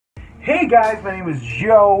Hey guys, my name is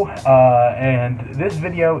Joe, and this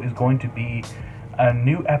video is going to be a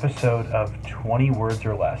new episode of 20 Words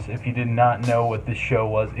or Less. If you did not know what this show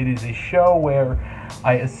was, it is a show where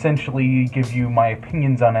I essentially give you my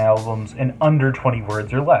opinions on albums in under 20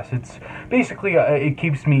 words or less. It's basically, it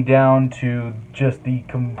keeps me down to just the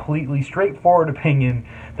completely straightforward opinion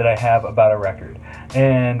that I have about a record.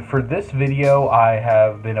 And for this video, I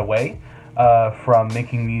have been away from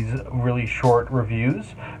making these really short reviews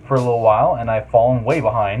for a little while, and I've fallen way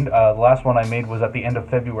behind. The last one I made was at the end of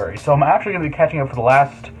February, so I'm actually going to be catching up for the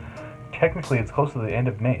last, technically it's close to the end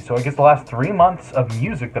of May, so I guess the last 3 months of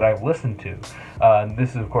music that I've listened to. This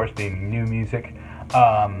is of course being new music,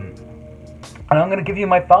 and I'm going to give you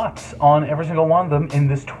my thoughts on every single one of them in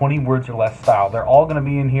this 20 words or less style. They're all going to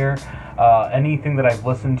be in here, anything that I've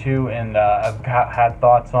listened to and I've had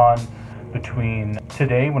thoughts on between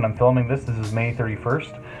today, when I'm filming this is May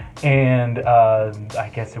 31st, and I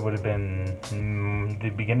guess it would have been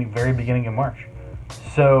the very beginning of March.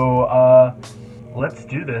 So let's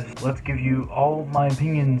do this. Let's give you all my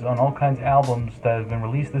opinions on all kinds of albums that have been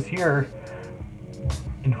released this year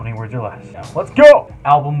in 20 words or less. Now, let's go!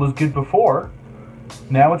 Album was good before,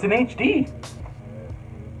 now it's in HD.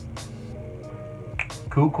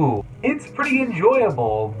 Cool. It's pretty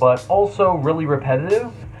enjoyable, but also really repetitive,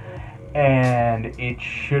 and it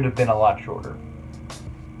should have been a lot shorter.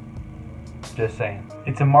 Just saying.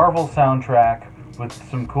 It's a Marvel soundtrack with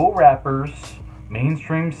some cool rappers,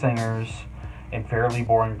 mainstream singers, and fairly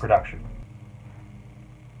boring production.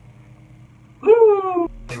 Woo!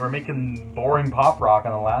 They were making boring pop rock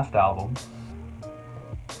on the last album.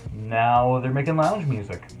 Now they're making lounge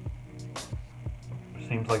music.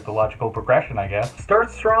 Seems like the logical progression, I guess.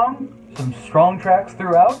 Starts strong, some strong tracks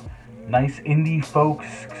throughout, nice indie folk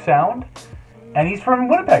sound, and he's from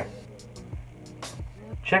Winnipeg.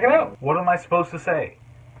 Check it out. What am I supposed to say?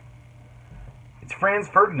 It's Franz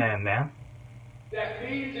Ferdinand, man. That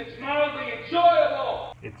means it's mildly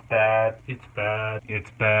enjoyable. It's bad. It's bad. It's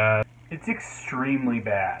bad. It's extremely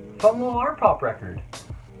bad. Fun little art pop record.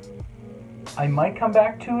 I might come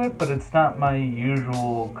back to it, but it's not my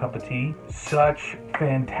usual cup of tea. Such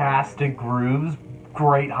fantastic grooves,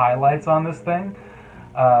 great highlights on this thing.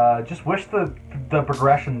 Just wish the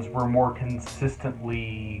progressions were more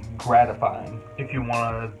consistently gratifying. If you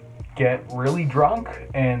want to get really drunk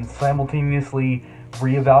and simultaneously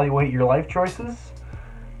reevaluate your life choices,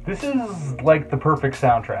 this is like the perfect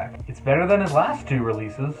soundtrack. It's better than his last 2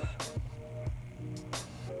 releases.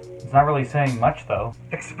 It's not really saying much though.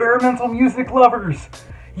 Experimental music lovers,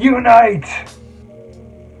 unite!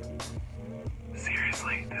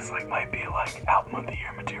 Seriously, this might be like album of the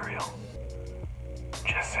year material.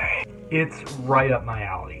 Just saying. It's right up my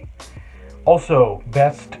alley. Also,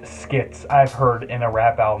 best skits I've heard in a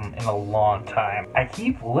rap album in a long time. I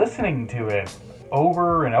keep listening to it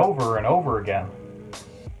over and over and over again.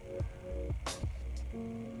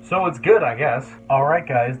 So it's good, I guess. Alright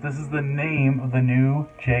guys, this is the name of the new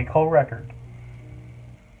J. Cole record.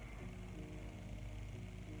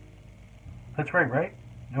 That's right?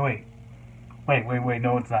 No, wait. Wait,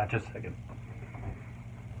 no it's not, just a second.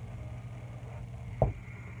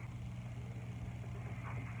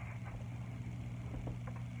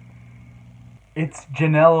 It's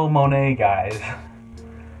Janelle Monae, guys.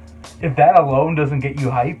 If that alone doesn't get you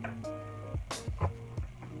hype,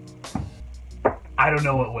 I don't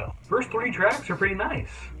know what will. First 3 tracks are pretty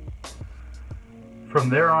nice. From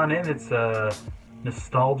there on in, it's a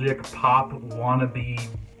nostalgic pop wannabe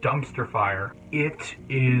dumpster fire. It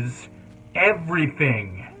is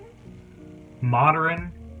everything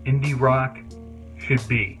modern indie rock should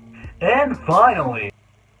be. And finally,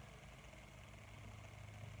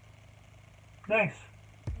 nice.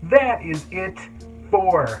 That is it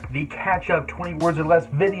for the catch-up 20 words or less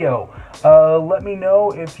video. Let me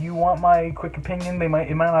know if you want my quick opinion. It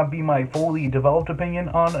might not be my fully developed opinion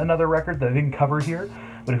on another record that I didn't cover here,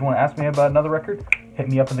 but if you want to ask me about another record, hit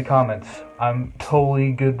me up in the comments. I'm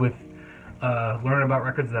totally good with learning about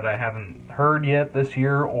records that I haven't heard yet this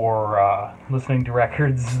year, or listening to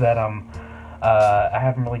records that I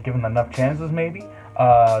haven't really given enough chances maybe.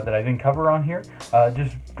 That I didn't cover on here.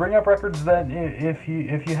 Just bring up records that if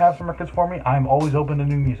you have some records for me, I'm always open to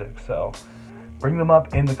new music, so bring them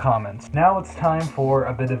up in the comments. Now it's time for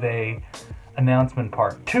a bit of a announcement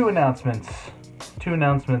part. Two announcements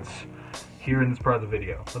here in this part of the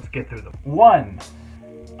video. Let's get through them. 1,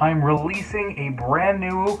 I'm releasing a brand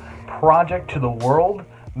new project to the world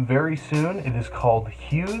very soon. It is called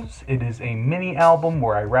Hues. It is a mini album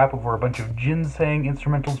where I rap over a bunch of ginseng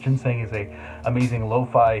instrumentals. Ginseng is a amazing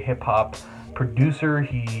lo-fi hip-hop producer.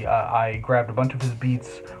 I grabbed a bunch of his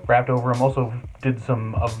beats, rapped over him, also did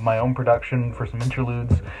some of my own production for some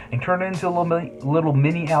interludes, and turned it into a little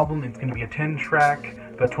mini album. It's going to be a 10-track,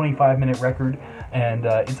 about 25-minute record, and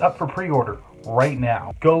it's up for pre-order right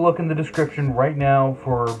now. Go look in the description right now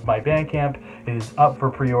for my Bandcamp. It is up for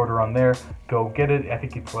pre-order on there. Go get it. I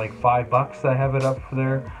think it's like $5 I have it up for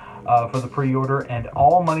there for the pre-order, and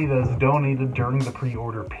all money that is donated during the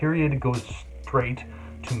pre-order period goes straight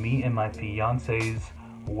to me and my fiance's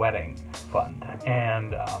wedding fund.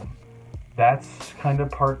 And that's kind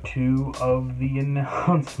of part 2 of the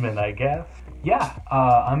announcement, I guess. Yeah,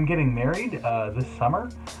 I'm getting married this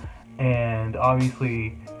summer, and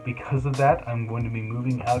obviously because of that, I'm going to be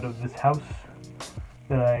moving out of this house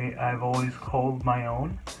that I've always called my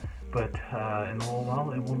own. But in a little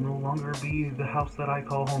while, it will no longer be the house that I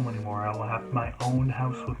call home anymore. I will have my own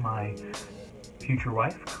house with my future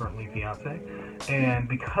wife, currently fiance. And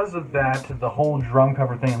because of that, the whole drum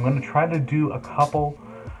cover thing, I'm going to try to do a couple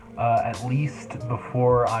at least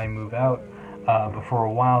before I move out. But for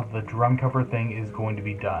a while, the drum cover thing is going to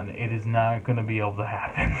be done. It is not going to be able to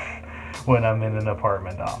happen when I'm in an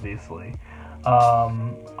apartment, obviously.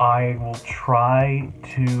 I will try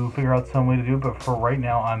to figure out some way to do it, but for right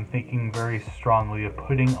now, I'm thinking very strongly of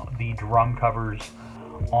putting the drum covers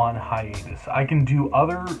on hiatus. I can do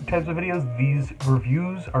other types of videos. These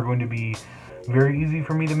reviews are going to be very easy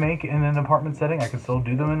for me to make in an apartment setting. I can still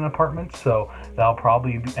do them in an apartment, so that'll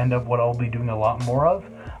probably end up what I'll be doing a lot more of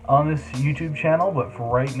on this YouTube channel. But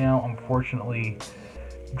for right now, unfortunately,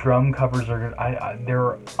 drum covers are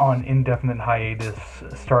they're on indefinite hiatus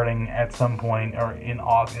starting at some point or in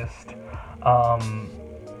August.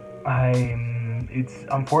 It's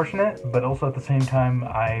unfortunate, but also at the same time,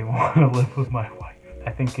 I want to live with my wife.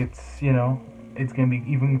 I think it's, you know, it's going to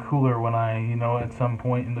be even cooler when I, you know, at some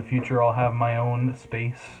point in the future, I'll have my own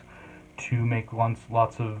space to make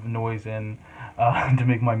lots of noise in, to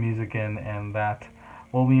make my music in, and that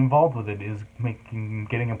will be involved with it is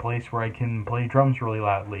getting a place where I can play drums really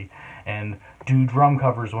loudly and do drum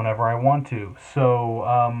covers whenever I want to. So,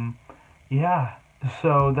 yeah,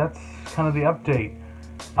 so that's kind of the update.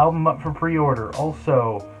 Album up for pre-order.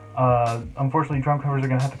 Also, unfortunately, drum covers are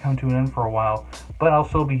going to have to come to an end for a while, but I'll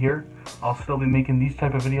still be here. I'll still be making these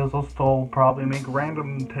type of videos. I'll still probably make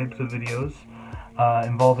random types of videos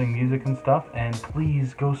involving music and stuff, and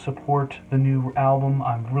please go support the new album.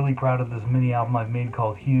 I'm really proud of this mini album I've made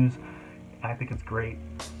called Hues. I think it's great.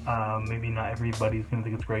 Maybe not everybody's going to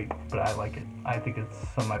think it's great, but I like it. I think it's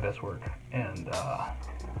some of my best work, and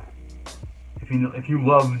if you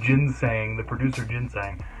love Ginseng, the producer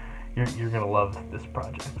Ginseng, you're gonna love this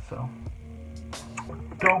project. So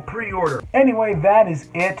go pre-order. Anyway, that is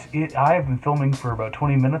it. I have been filming for about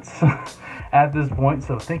 20 minutes at this point,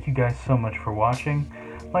 so thank you guys so much for watching.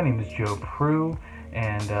 My name is Joe Proulx,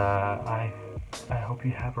 and I hope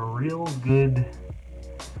you have a real good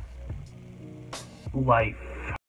life.